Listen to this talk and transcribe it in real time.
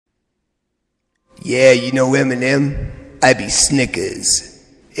Yeah, you know Eminem? I be Snickers,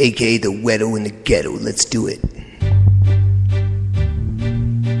 aka the Wedo in the ghetto. Let's do it.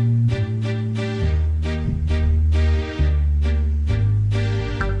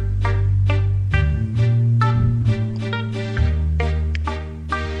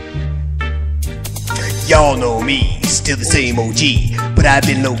 Y'all know me, still the same OG, but I've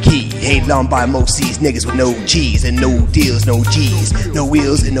been low-key, hated on by most these niggas with no cheese and no deals, no G's, no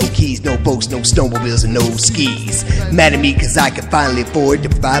wheels and no keys, no boats, no snowmobiles and no skis. Mad at me cause I can finally afford to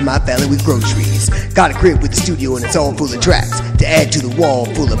provide my family with groceries. Got a crib with a studio and it's all full of tracks to add to the wall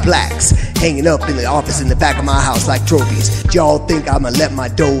full of blacks, hanging up in the office in the back of my house like trophies. Y'all think I'ma let my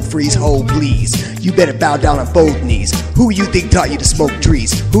dough freeze? Hold please, you better bow down on both knees. Who you think taught you to smoke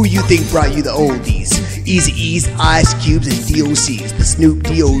trees? Who you think brought you the oldies? Eazy-E's, Ice Cubes, and DOC's, the Snoop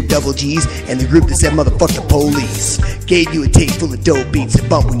D.O. Double G's, and the group that said motherfuck the police. Gave you a tape full of dope beats to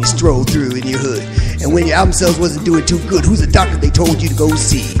bump when you stroll through in your hood. And when your album sales wasn't doing too good, who's the doctor they told you to go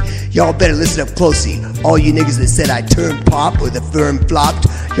see? Y'all better listen up closely. All you niggas that said I turned pop or the firm flopped,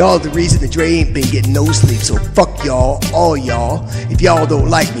 y'all the reason that Dre ain't been getting no sleep. So fuck y'all, all y'all. If y'all don't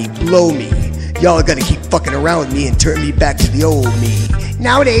like me, blow me. Y'all are gonna keep fucking around with me and turn me back to the old me.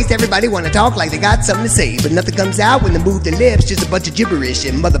 Nowadays, everybody wanna talk like they got something to say, but nothing comes out when they move their lips, just a bunch of gibberish,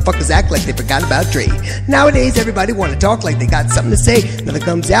 and motherfuckers act like they forgot about Dre. Nowadays, everybody wanna talk like they got something to say, nothing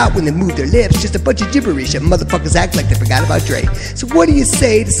comes out when they move their lips, just a bunch of gibberish, and motherfuckers act like they forgot about Dre. So what do you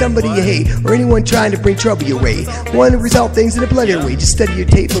say to somebody you hate, or anyone trying to bring trouble your way? Want to resolve things in a bloodier way, just study your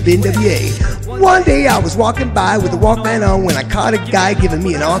tape of NWA. One day I was walking by with a Walkman on when I caught a guy giving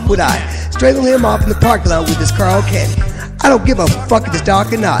me an awkward eye. Strangled him off in the parking lot with his Karaoke3. I don't give a fuck if it's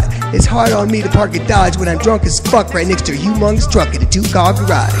dark or not. It's hard on me to park a Dodge when I'm drunk as fuck right next to a humongous truck in a two-car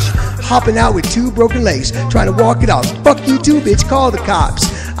garage. Hopping out with two broken legs, trying to walk it off. Fuck you too, bitch, call the cops.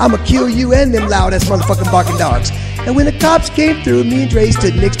 I'ma kill you and them loud-ass motherfucking barking dogs. And when the cops came through, me and Dre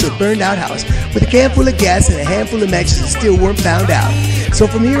stood next to a burned-out house with a can full of gas and a handful of matches that still weren't found out. So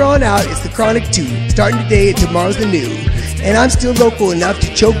from here on out, it's the Chronic 2, starting today and tomorrow's the new. And I'm still local enough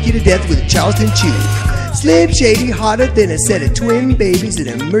to choke you to death with a Charleston chew. Slim Shady, hotter than a set of twin babies in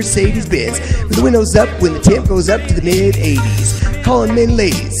a Mercedes-Benz, with the windows up when the temp goes up to the mid-80s. Calling men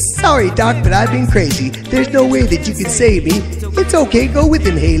ladies. Sorry, Doc, but I've been crazy. There's no way that you can save me. It's okay, go with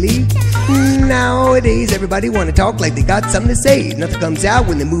him, Haley. Nowadays, everybody wanna talk like they got something to say. Nothing comes out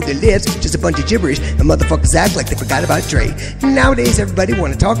when they move their lips, just a bunch of gibberish, and motherfuckers act like they forgot about Dre. Nowadays, everybody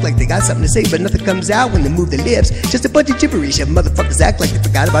wanna talk like they got something to say, but nothing comes out when they move their lips, just a bunch of gibberish, and motherfuckers act like they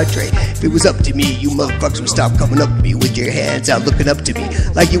forgot about Dre. If it was up to me, you motherfuckers would stop coming up to me with your hands out looking up to me,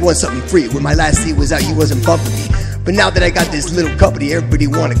 like you want something free. When my last CD was out, you wasn't bumping me. But now that I got this little company, everybody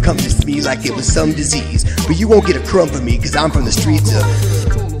wanna come to me like it was some disease. But you won't get a crumb from me, cause I'm from the streets of...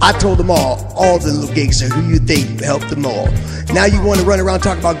 I told them all the little gangsters who you think helped them all. Now you wanna run around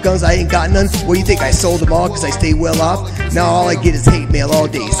talking about guns, I ain't got none? Well, you think I sold them all cause I stay well off? Now all I get is hate mail all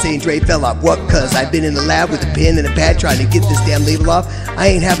day, saying Dre fell off. What, cause I've been in the lab with a pen and a pad trying to get this damn label off? I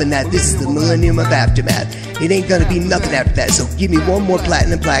ain't having that, this is the millennium of aftermath. It ain't gonna be nothing after that, so give me one more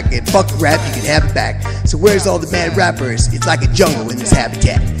platinum plaque and fuck rap, you can have it back. So where's all the mad rappers? It's like a jungle in this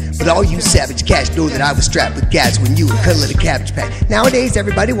habitat. But all you savage cats know that I was strapped with gas when you were cuddling a cabbage patch. Nowadays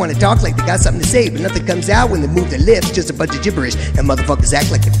everybody wanna talk like they got something to say, but nothing comes out when they move their lips, just a bunch of gibberish, and motherfuckers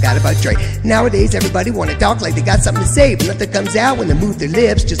act like they forgot about Dre. Nowadays everybody wanna talk like they got something to say, but nothing comes out when they move their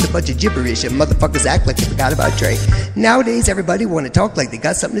lips, just a bunch of gibberish, and motherfuckers act like they forgot about Dre. Nowadays everybody wanna talk like they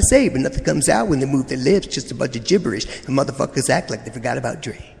got something to say, but nothing comes out when they move their lips, just a bunch of gibberish, and motherfuckers act like they forgot about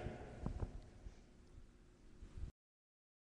Dre.